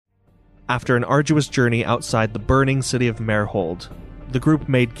After an arduous journey outside the burning city of Merhold, the group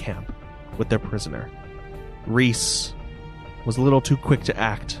made camp with their prisoner. Reese was a little too quick to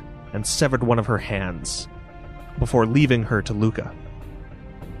act and severed one of her hands before leaving her to Luca.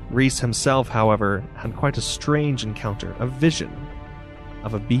 Reese himself, however, had quite a strange encounter, a vision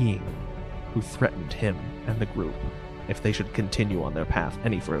of a being who threatened him and the group if they should continue on their path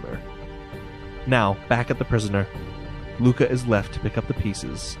any further. Now, back at the prisoner, Luca is left to pick up the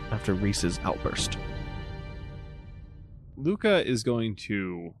pieces after Reese's outburst. Luca is going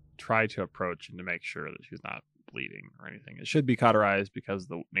to try to approach and to make sure that she's not bleeding or anything. It should be cauterized because of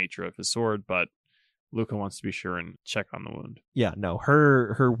the nature of his sword, but Luca wants to be sure and check on the wound. Yeah, no,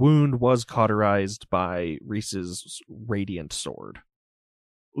 her wound was cauterized by Reese's radiant sword.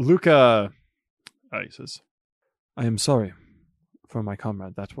 Luca, he says, "I am sorry for my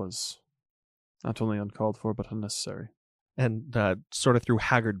comrade. That was not only uncalled for, but unnecessary." And sort of through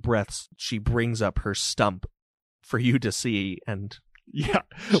haggard breaths, she brings up her stump for you to see, and yeah,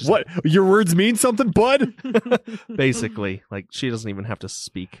 what? Your words mean something, bud? basically, like, she doesn't even have to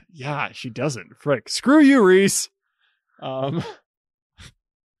speak. Yeah, she doesn't. Frick. Screw you, Reese. You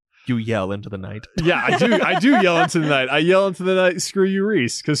yell into the night. Yeah, I do yell into the night. I yell into the night, screw you,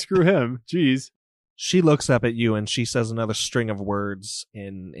 Reese, because screw him. Jeez. She looks up at you and she says another string of words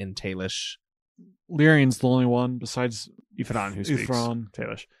in Taelish. Lyrian's the only one besides Ifran who speaks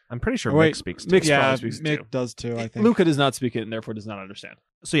Taelish. I'm pretty sure Wait, Mick speaks Mick too. Yeah, speaks Mick too. does too, I think. Luca does not speak it and therefore does not understand.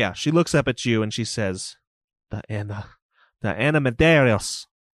 So yeah, she looks up at you and she says, the Medeiros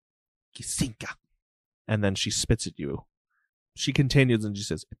Kisinka. And then she spits at you. She continues and she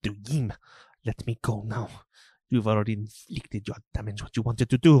says, Duim, let me go now. You've already inflicted your damage. What you wanted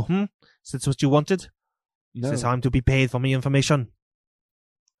to do, Is that what you wanted? No, Is this how I'm to be paid for my information?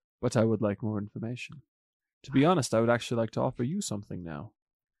 but I would like more information. To be honest, I would actually like to offer you something now.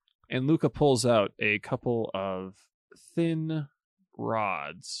 And Luca pulls out a couple of thin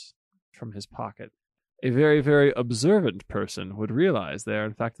rods from his pocket. A very, very observant person would realize they are,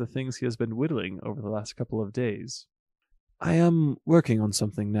 in fact, the things he has been whittling over the last couple of days. I am working on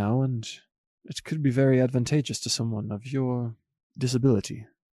something now, and it could be very advantageous to someone of your disability.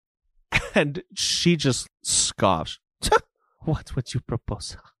 And she just scoffs. What would you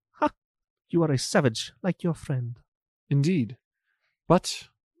propose? You are a savage, like your friend. Indeed. But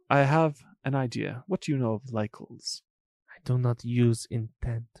I have an idea. What do you know of Lycles? I do not use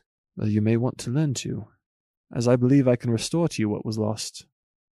intent. Well, you may want to learn to, as I believe I can restore to you what was lost.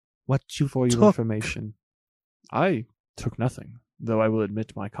 What you For your took. information. I took nothing, though I will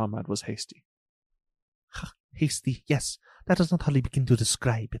admit my comrade was hasty. Hasty, yes. That does not hardly begin to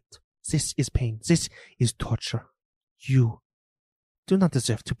describe it. This is pain. This is torture. You do not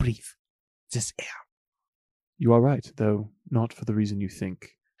deserve to breathe this air. You are right, though not for the reason you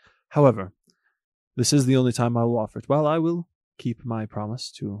think. However, this is the only time I will offer it. While I will keep my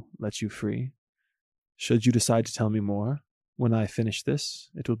promise to let you free, should you decide to tell me more, when I finish this,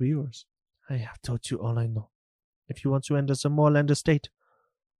 it will be yours. I have told you all I know. If you want to enter the Moorland estate,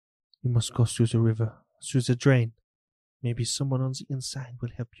 you must go through the river, through the drain. Maybe someone on the inside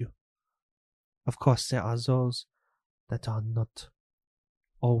will help you. Of course, there are those that are not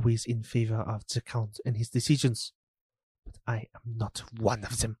always in favor of the Count and his decisions, but I am not one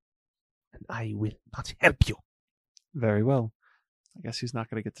of them, and I will not help you. Very well. I guess he's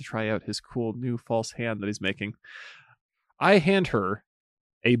not going to get to try out his cool new false hand that he's making. I hand her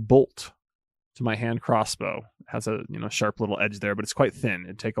a bolt to my hand crossbow. It has a sharp little edge there, but it's quite thin.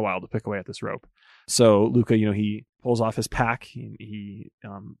 It'd take a while to pick away at this rope. So Luca, he pulls off his pack. He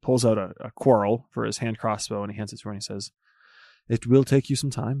pulls out a quarrel for his hand crossbow, and he hands it to her and he says, "It will take you some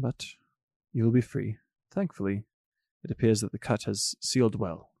time, but you will be free. Thankfully, it appears that the cut has sealed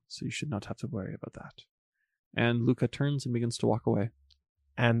well, so you should not have to worry about that." And Luca turns and begins to walk away.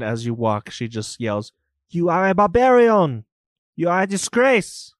 And as you walk, she just yells, "You are a barbarian! You are a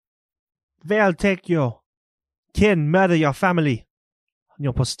disgrace! They'll take your kin, murder your family, and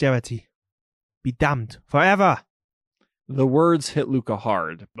your posterity. Be damned forever!" The words hit Luca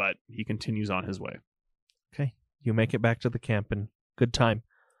hard, but he continues on his way. Okay, you make it back to the camp in good time.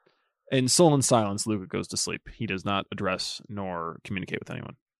 In sullen silence, Luca goes to sleep. He does not address nor communicate with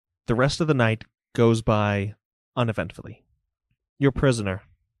anyone. The rest of the night goes by uneventfully. Your prisoner,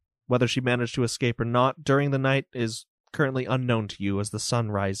 whether she managed to escape or not during the night, is currently unknown to you as the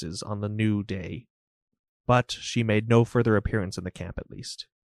sun rises on the new day. But she made no further appearance in the camp, at least.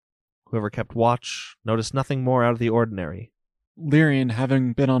 Whoever kept watch noticed nothing more out of the ordinary. Lyrian,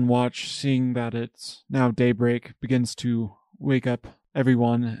 having been on watch, seeing that it's now daybreak, begins to wake up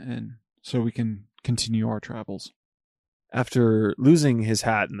everyone, and so we can continue our travels. After losing his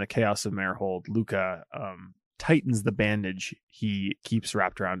hat in the chaos of Marehold, Luca tightens the bandage he keeps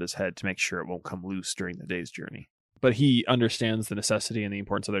wrapped around his head to make sure it won't come loose during the day's journey. But he understands the necessity and the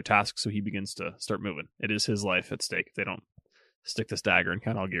importance of their task, so he begins to start moving. It is his life at stake if they don't stick this dagger in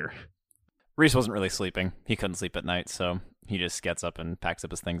Count Algier. Reese wasn't really sleeping. He couldn't sleep at night, so he just gets up and packs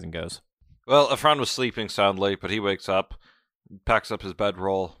up his things and goes. Well, Efron was sleeping soundly, but he wakes up, packs up his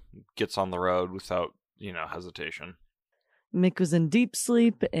bedroll, gets on the road without, hesitation. Mick was in deep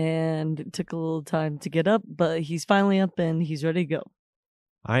sleep and it took a little time to get up, but he's finally up and he's ready to go.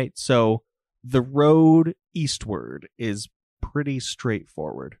 All right, so the road eastward is pretty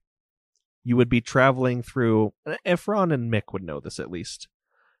straightforward. You would be traveling through, Efron and Mick would know this at least.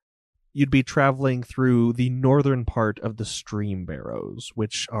 You'd be traveling through the northern part of the Stream Barrows,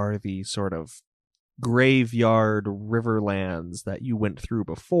 which are the sort of graveyard riverlands that you went through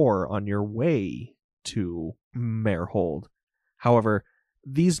before on your way to Marehold. However,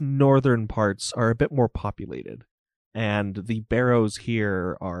 these northern parts are a bit more populated, and the barrows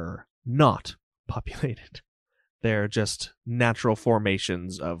here are not populated. They're just natural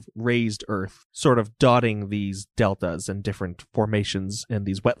formations of raised earth, sort of dotting these deltas and different formations in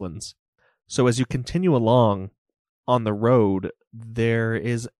these wetlands. So as you continue along on the road, there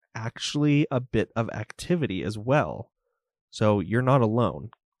is actually a bit of activity as well. So you're not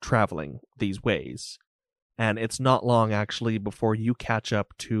alone traveling these ways. And it's not long, actually, before you catch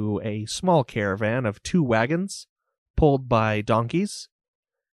up to a small caravan of 2 wagons pulled by donkeys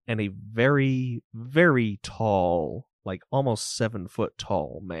and a very, very tall, like almost 7-foot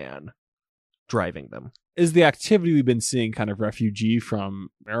tall man driving them. Is the activity we've been seeing kind of refugee from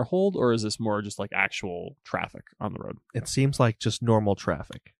Marehold, or is this more just like actual traffic on the road? It seems like just normal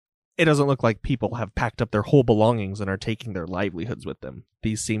traffic. It doesn't look like people have packed up their whole belongings and are taking their livelihoods with them.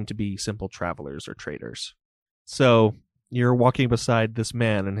 These seem to be simple travelers or traders. So, you're walking beside this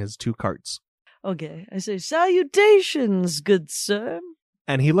man and his 2 carts. Okay, I say, salutations, good sir.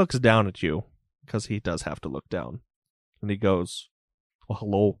 And he looks down at you, because he does have to look down. And he goes, "Well,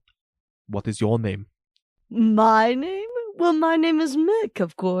 hello. What is your name?" My name? Well, my name is Mick,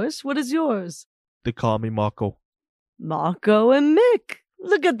 of course. What is yours? They call me Marco. Marco and Mick.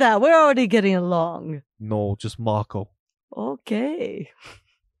 Look at that. We're already getting along. No, just Marco. Okay.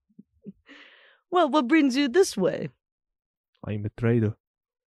 Well, what brings you this way? I'm a trader.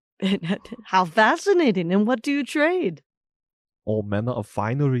 How fascinating. And what do you trade? All manner of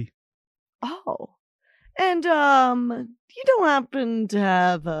finery. Oh. And, you don't happen to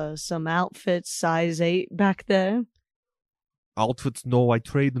have some outfits size 8 back there? Outfits? No, I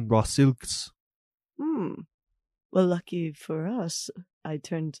trade in raw silks. Well, lucky for us, I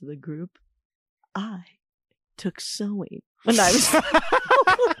turned to the group. I took sewing when I was...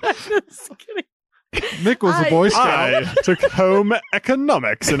 Just kidding. Mick was a Boy Scout. I took home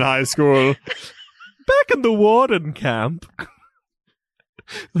economics in high school. Back in the warden camp,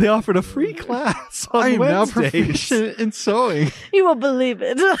 they offered a free class on I am now Wednesdays. proficient in sewing. You won't believe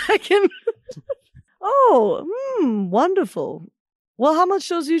it. I can... Oh, wonderful. Well, how much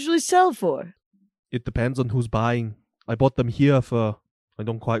those usually sell for? It depends on who's buying. I bought them here for... I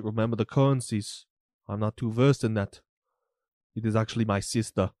don't quite remember the currencies. I'm not too versed in that. It is actually my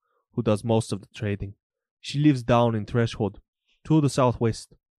sister who does most of the trading. She lives down in Threshold, to the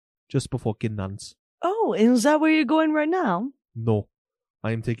southwest, just before Kinnans. Oh, and is that where you're going right now? No,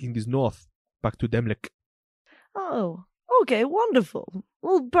 I am taking this north, back to Demlik. Oh, okay, wonderful.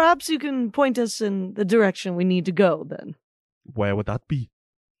 Well, perhaps you can point us in the direction we need to go, then. Where would that be?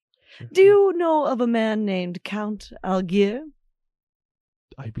 Do you know of a man named Count Algier?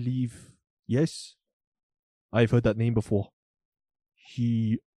 I believe, yes. I've heard that name before.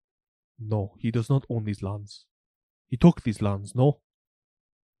 No, he does not own these lands. He took these lands, no?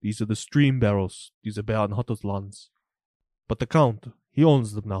 These are the Stream Barrows. These are Baron Hutter's lands. But the Count, he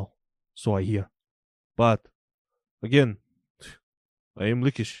owns them now, so I hear. But, again, I am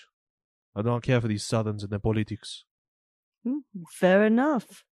Lickish. I don't care for these Southerns and their politics. Fair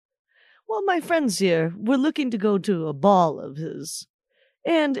enough. Well, my friends here, we're looking to go to a ball of his.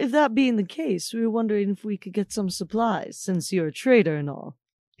 And if that being the case, we were wondering if we could get some supplies, since you're a trader and all.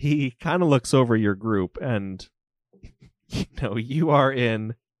 He kind of looks over your group, and you are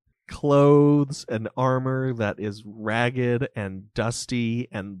in clothes and armor that is ragged and dusty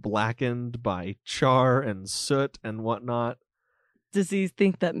and blackened by char and soot and whatnot. Does he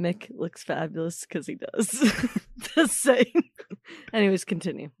think that Mick looks fabulous? Because he does. Just saying. Anyways,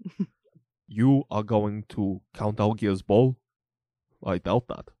 continue. You are going to Count Algier's ball? I doubt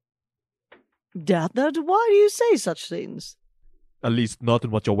that. Doubt that? Why do you say such things? At least not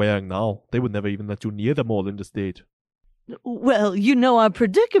in what you're wearing now. They would never even let you near them all in the state. Well, you know our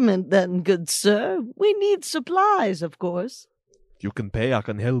predicament then, good sir. We need supplies, of course. You can pay, I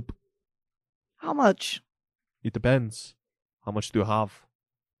can help. How much? It depends. How much do you have?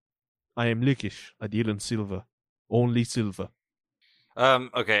 I am Likish. I deal in silver. Only silver.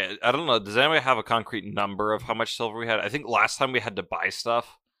 Okay, I don't know. Does anybody have a concrete number of how much silver we had? I think last time we had to buy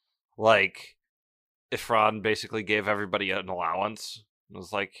stuff. Like, Ifran basically gave everybody an allowance. It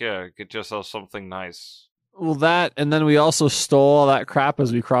was like, yeah, get yourself something nice. Well, that, and then we also stole all that crap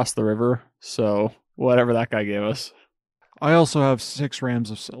as we crossed the river. So, whatever that guy gave us. I also have 6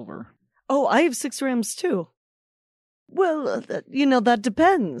 rams of silver. Oh, I have 6 rams too. Well, that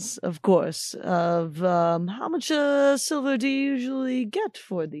depends, of course, of how much silver do you usually get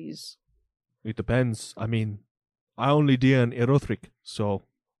for these? It depends. I mean, I only deal in Erothric, so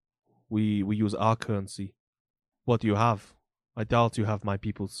we use our currency. What do you have? I doubt you have my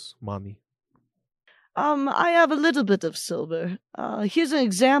people's money. I have a little bit of silver. Here's an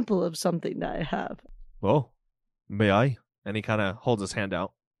example of something that I have. Oh, may I? And he kind of holds his hand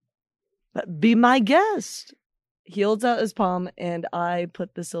out. Be my guest. He holds out his palm, and I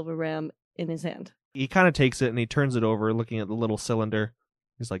put the silver ram in his hand. He kind of takes it and he turns it over, looking at the little cylinder.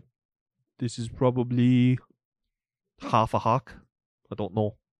 He's like, this is probably half a hock. I don't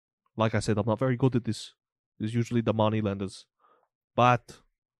know. Like I said, I'm not very good at this. It's usually the moneylenders. But,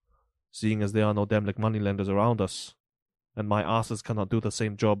 seeing as there are no damn like moneylenders around us, and my asses cannot do the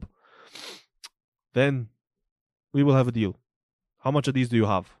same job, then we will have a deal. How much of these do you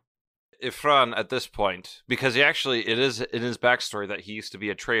have? Ifran, at this point, because it is in his backstory that he used to be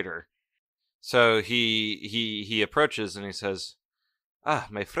a trader. So he approaches and he says, "Ah,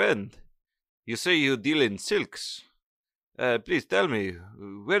 my friend, you say you deal in silks. Please tell me,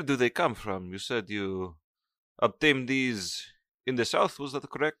 where do they come from? You said you obtained these in the south, was that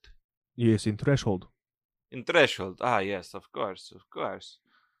correct?" Yes, in Threshold. In Threshold. Ah, yes, of course, of course.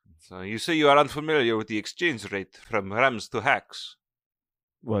 So you say you are unfamiliar with the exchange rate from rams to hacks.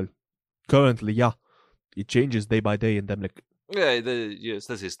 Well, currently, yeah. It changes day by day in Demlik. Yeah, yes,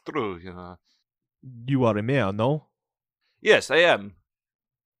 this is true, You are a mayor, no? Yes, I am.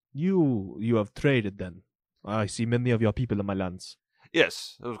 You have traded then. I see many of your people in my lands.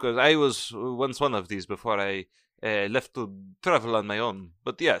 Yes, of course. I was once one of these before I left to travel on my own.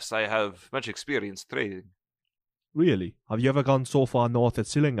 But yes, I have much experience trading. Really? Have you ever gone so far north as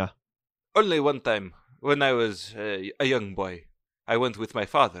Silinga? Only one time, when I was a young boy. I went with my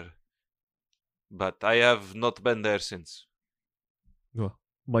father. But I have not been there since.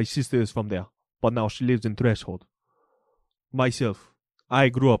 My sister is from there, but now she lives in Threshold. Myself, I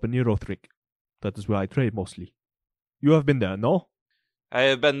grew up in Erothric. That is where I trade mostly. You have been there, no? I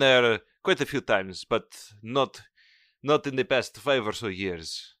have been there quite a few times, but not in the past 5 or so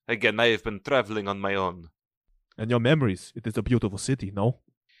years. Again, I have been traveling on my own. And your memories, it is a beautiful city, no?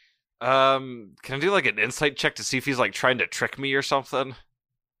 Can I do like an insight check to see if he's like trying to trick me or something?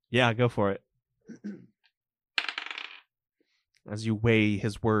 Yeah, go for it. As you weigh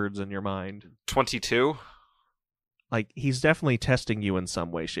his words in your mind. 22? Like, he's definitely testing you in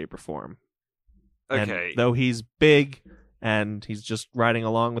some way, shape, or form. Okay. And though he's big, and he's just riding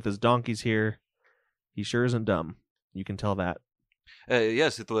along with his donkeys here, he sure isn't dumb. You can tell that.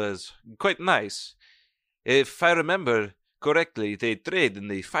 Yes, it was quite nice. If I remember correctly, they trade in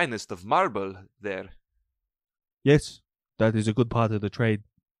the finest of marble there. Yes, that is a good part of the trade.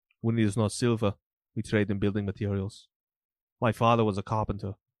 When it is not silver, we trade in building materials. My father was a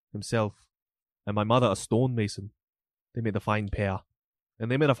carpenter himself, and my mother a stonemason. They made a fine pair. And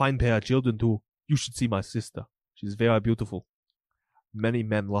they made a fine pair of children too. You should see my sister. She is very beautiful. Many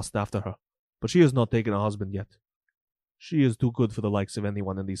men lust after her, but she has not taken a husband yet. She is too good for the likes of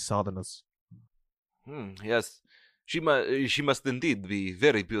anyone in these southerners. Yes, she must indeed be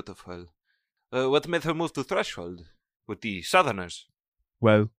very beautiful. What made her move to Threshold with the southerners?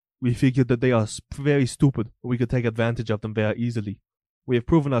 Well, we figured that they are very stupid, and we could take advantage of them very easily. We have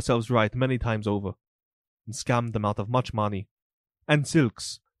proven ourselves right many times over, and scammed them out of much money. And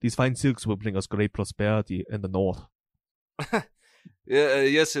silks. These fine silks will bring us great prosperity in the north.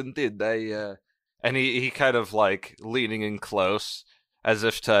 Yes, indeed. And he kind of like leaning in close, as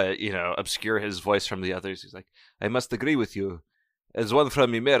if to, obscure his voice from the others. He's like, I must agree with you. As one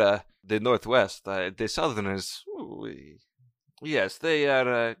from Imera, the northwest, the southerners, yes, they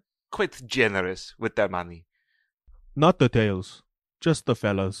are quite generous with their money. Not the tails, just the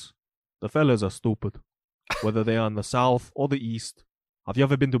fellas. The fellas are stupid, whether they are in the south or the east. Have you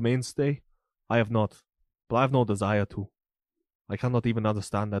ever been to Mainstay? I have not, but I have no desire to. I cannot even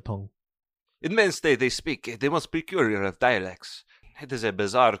understand their tongue. In Mainstay they speak the most peculiar of dialects. It is a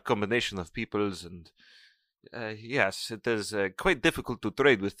bizarre combination of peoples, and Yes, it is quite difficult to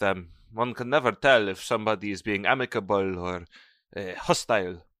trade with them. One can never tell if somebody is being amicable or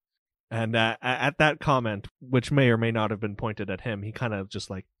hostile. And at that comment, which may or may not have been pointed at him, he kind of just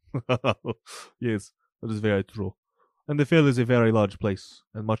like, yes, that is very true. And the fair is a very large place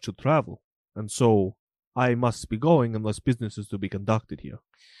and much to travel. And so I must be going unless business is to be conducted here.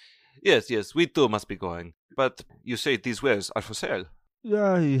 Yes, we too must be going. But you say these wares are for sale.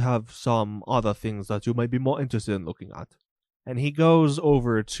 I have some other things that you might be more interested in looking at. And he goes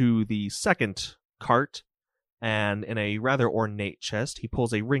over to the second cart, and in a rather ornate chest, he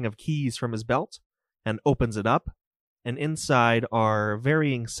pulls a ring of keys from his belt and opens it up, and inside are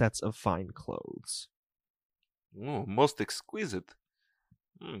varying sets of fine clothes. Oh, most exquisite.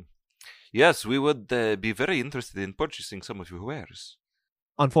 Yes, we would be very interested in purchasing some of your wares.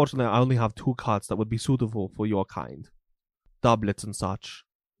 Unfortunately, I only have 2 carts that would be suitable for your kind. Doublets and such.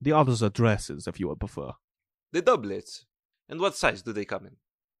 The others are dresses, if you would prefer. The doublets. And what size do they come in?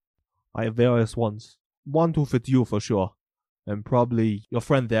 I have various ones. One to fit you for sure. And probably your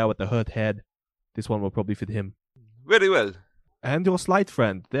friend there with the hurt head. This one will probably fit him. Very well. And your slight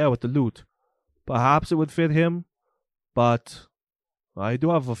friend there with the lute. Perhaps it would fit him, but I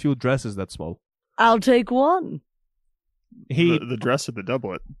do have a few dresses that small. I'll take one. The dress or the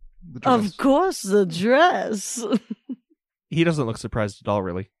doublet? The dress. Of course, the dress. He doesn't look surprised at all,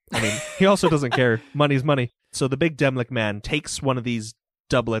 really. I mean, he also doesn't care. Money's money. So the big Demlik man takes one of these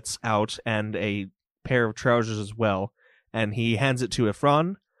doublets out and a pair of trousers as well, and he hands it to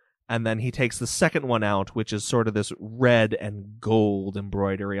Ifran, and then he takes the second one out, which is sort of this red and gold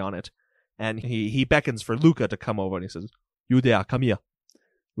embroidery on it. And he beckons for Luca to come over, and he says, "You there, come here."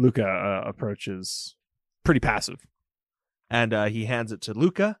 Luca approaches pretty passive. And he hands it to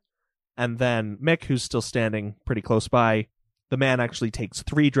Luca, and then Mick, who's still standing pretty close by, the man actually takes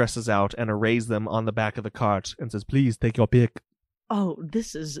 3 dresses out and arrays them on the back of the cart and says, "Please take your pick." Oh,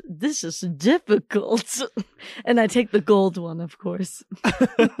 this is difficult. And I take the gold one, of course.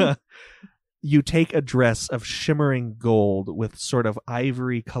 You take a dress of shimmering gold with sort of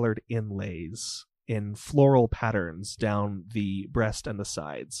ivory-colored inlays in floral patterns down the breast and the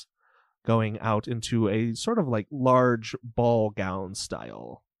sides, going out into a sort of like large ball gown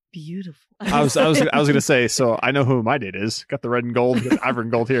style. Beautiful. I was gonna say, so I know who my date is. Got the red and gold, got the ivory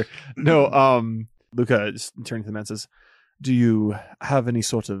and gold here. No, Luca just turning to the man says, "Do you have any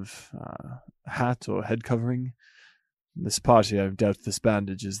sort of hat or head covering? In this party, I've doubt this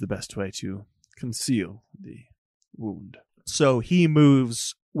bandage is the best way to conceal the wound." So he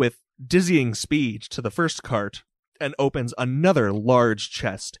moves with dizzying speed to the first cart and opens another large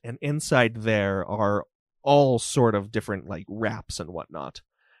chest, and inside there are all sort of different like wraps and whatnot.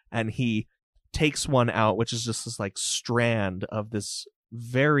 And he takes one out, which is just this like strand of this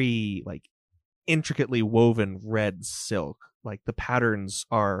very like intricately woven red silk. Like the patterns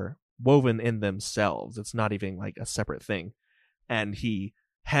are woven in themselves. It's not even like a separate thing. And he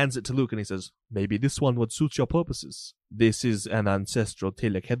hands it to Luke and he says, "Maybe this one would suit your purposes. This is an ancestral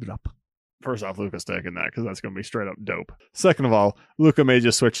Tilek headwrap." First off, Luca's taking that because that's going to be straight up dope. Second of all, Luca may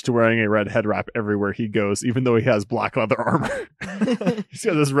just switch to wearing a red head wrap everywhere he goes, even though he has black leather armor. He's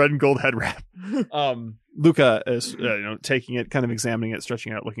got this red and gold head wrap. Luca is taking it, kind of examining it,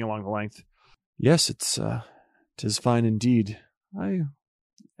 stretching out, looking along the length. Yes, it is fine indeed. I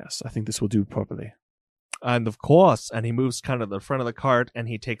think this will do properly. And of course, and he moves kind of to the front of the cart and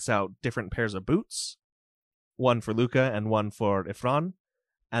he takes out different pairs of boots, one for Luca and one for Ifran,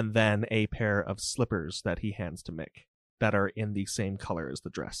 and then a pair of slippers that he hands to Mick that are in the same color as the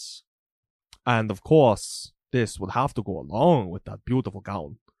dress. And of course, this would have to go along with that beautiful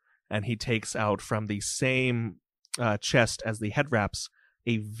gown. And he takes out from the same chest as the head wraps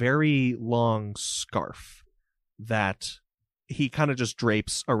a very long scarf that he kind of just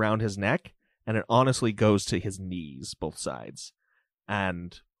drapes around his neck, and it honestly goes to his knees, both sides.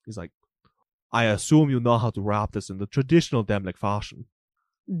 And he's like, "I assume you know how to wrap this in the traditional Demlik fashion."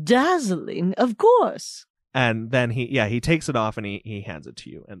 Dazzling, of course. And then he takes it off and he hands it to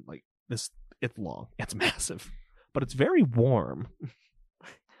you. And like this, it's long, it's massive, but it's very warm.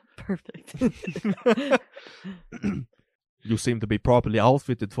 Perfect. You seem to be properly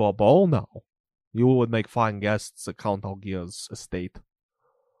outfitted for a ball now. You would make fine guests at Count Algir's estate.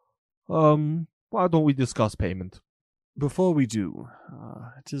 Why don't we discuss payment? Before we do,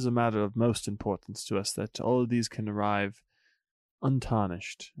 it is a matter of most importance to us that all of these can arrive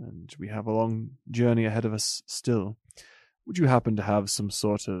untarnished, and we have a long journey ahead of us still. Would you happen to have some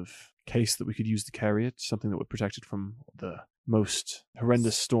sort of case that we could use to carry it? Something that would protect it from the most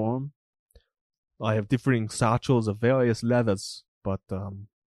horrendous storm? I have differing satchels of various leathers, but I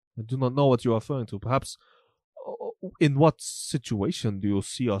do not know what you are referring to. Perhaps In what situation do you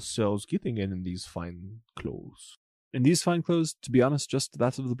see ourselves getting in these fine clothes? In these fine clothes, to be honest, just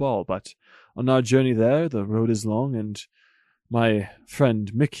that of the ball, but on our journey there, the road is long, and my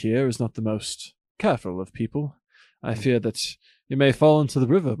friend Mick here is not the most careful of people. I fear that you may fall into the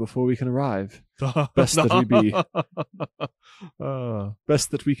river before we can arrive. Best that we be.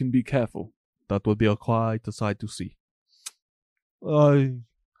 Best that we can be careful. That would be quite a sight to see. I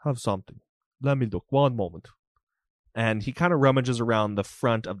have something. Let me look. One moment. And he kind of rummages around the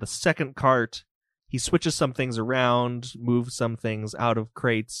front of the second cart. He switches some things around, moves some things out of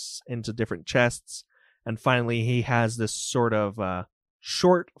crates into different chests, and finally he has this sort of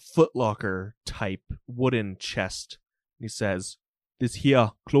short footlocker type wooden chest. He says, "This here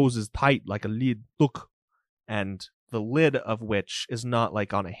closes tight like a lid. Look." And the lid of which is not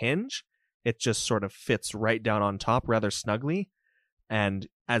like on a hinge. It just sort of fits right down on top rather snugly. And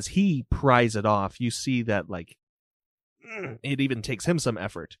as he pries it off, you see that like it even takes him some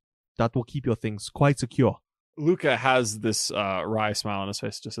effort. That will keep your things quite secure. Luca has this wry smile on his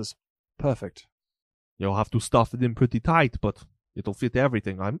face, just says, "Perfect." You'll have to stuff it in pretty tight, but it'll fit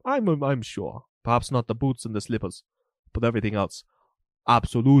everything. I'm sure. Perhaps not the boots and the slippers, but everything else.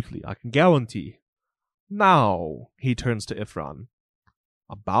 Absolutely, I can guarantee. Now he turns to Ifran.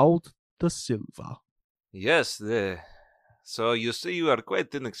 About the silver. Yes, so you say you are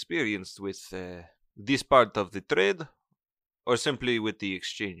quite inexperienced with this part of the trade, or simply with the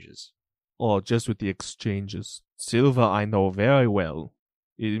exchanges? Or just with the exchanges. Silver I know very well.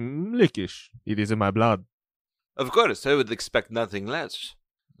 Lickish. It is in my blood. Of course, I would expect nothing less.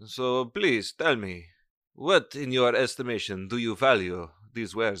 So please tell me, what in your estimation do you value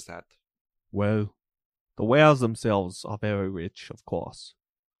these wares at? Well, the wares themselves are very rich, of course.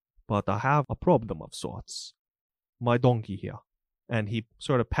 But I have a problem of sorts. My donkey here. And he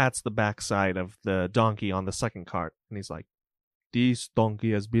sort of pats the backside of the donkey on the second cart, and he's like, "This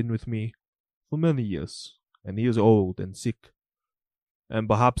donkey has been with me for many years, and he is old and sick. And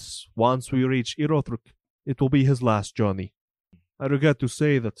perhaps once we reach Irothric, it will be his last journey. I regret to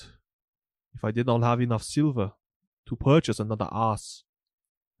say that if I did not have enough silver to purchase another ass,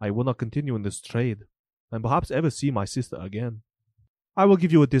 I will not continue in this trade, and perhaps ever see my sister again. I will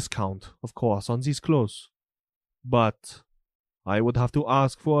give you a discount, of course, on these clothes, but I would have to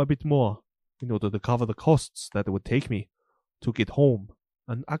ask for a bit more in order to cover the costs that it would take me to get home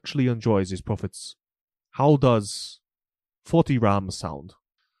and actually enjoy these profits. How does 40 rams sound?"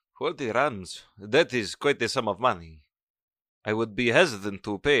 40 rams? That is quite a sum of money. I would be hesitant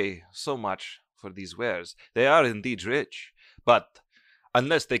to pay so much for these wares. They are indeed rich, but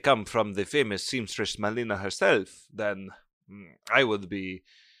unless they come from the famous seamstress Malina herself, then I would be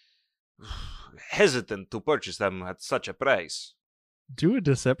hesitant to purchase them at such a price. Do a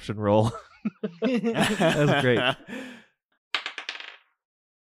deception roll. That's great.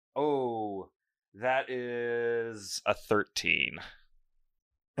 Oh, that is a 13.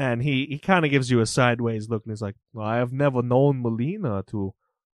 And he kind of gives you a sideways look, and he's like, "Well, I have never known Melina to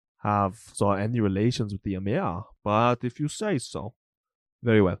have any relations with the Emir, but if you say so.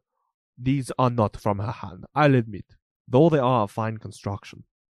 Very well. These are not from her hand, I'll admit, though they are of fine construction.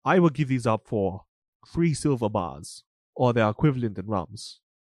 I will give these up for 3 silver bars, or their equivalent in rams,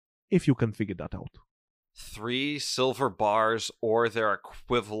 if you can figure that out." 3 silver bars or their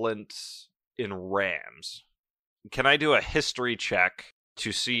equivalent in rams. Can I do a history check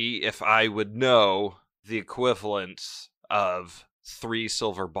to see if I would know the equivalent of 3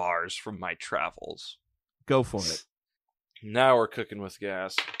 silver bars from my travels? Go for it. Now we're cooking with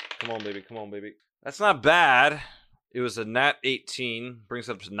gas. Come on, baby. Come on, baby. That's not bad. It was a nat 18. Brings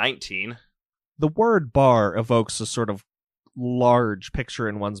it up to 19. The word bar evokes a sort of large picture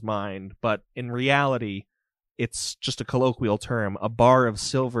in one's mind, but in reality, it's just a colloquial term. A bar of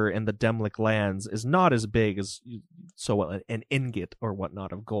silver in the Demlik lands is not as big as an ingot or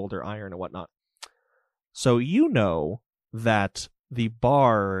whatnot of gold or iron or whatnot. So you know that the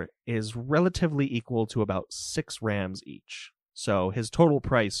bar is relatively equal to about 6 rams each. So his total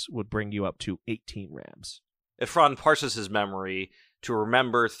price would bring you up to 18 rams. Ifran parses his memory to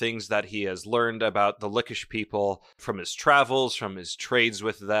remember things that he has learned about the Lickish people from his travels, from his trades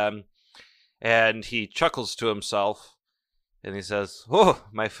with them. And he chuckles to himself, and he says, "Oh,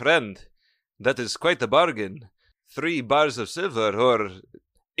 my friend, that is quite a bargain. 3 bars of silver, or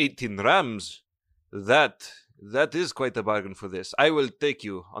 18 rams. That is quite a bargain for this. I will take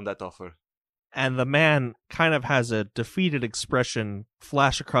you on that offer." And the man kind of has a defeated expression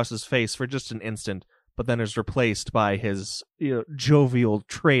flash across his face for just an instant, but then is replaced by his jovial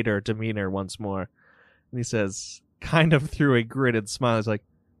trader demeanor once more. And he says, kind of through a gritted smile, he's like,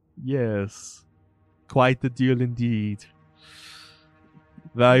 "Yes, quite the deal indeed.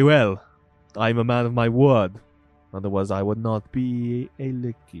 Very well. I'm a man of my word. Otherwise, I would not be a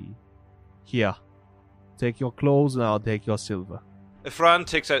licky. Here. Take your clothes and I'll take your silver. Ifran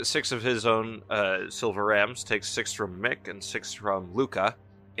takes out 6 of his own silver rams, takes 6 from Mick and 6 from Luca,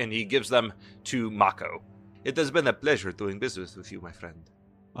 and he gives them to Mako. It has been a pleasure doing business with you, my friend.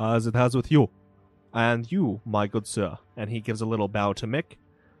 As it has with you. And you, my good sir. And he gives a little bow to Mick,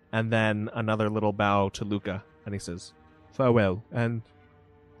 and then another little bow to Luca, and he says, farewell, and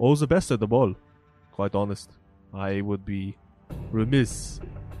all the best at the ball. Quite honest, I would be remiss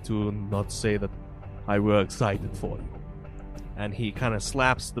to not say that I were excited for you. And he kind of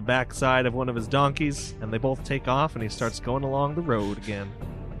slaps the backside of one of his donkeys, and they both take off, and he starts going along the road again.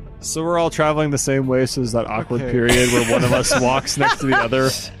 So we're all traveling the same way, so there's that awkward Okay. period where one of us walks next to the other.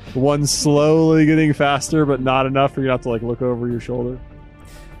 One slowly getting faster, but not enough for you not to like look over your shoulder.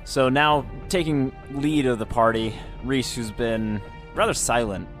 So now, taking lead of the party, Reese, who's been rather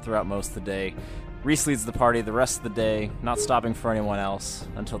silent throughout most of the day. Reese leads the party the rest of the day, not stopping for anyone else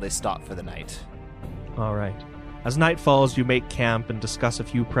until they stop for the night. All right. As night falls, you make camp and discuss a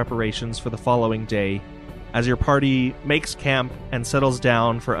few preparations for the following day. As your party makes camp and settles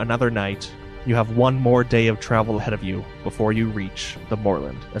down for another night, you have one more day of travel ahead of you before you reach the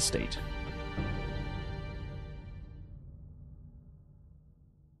Moreland estate.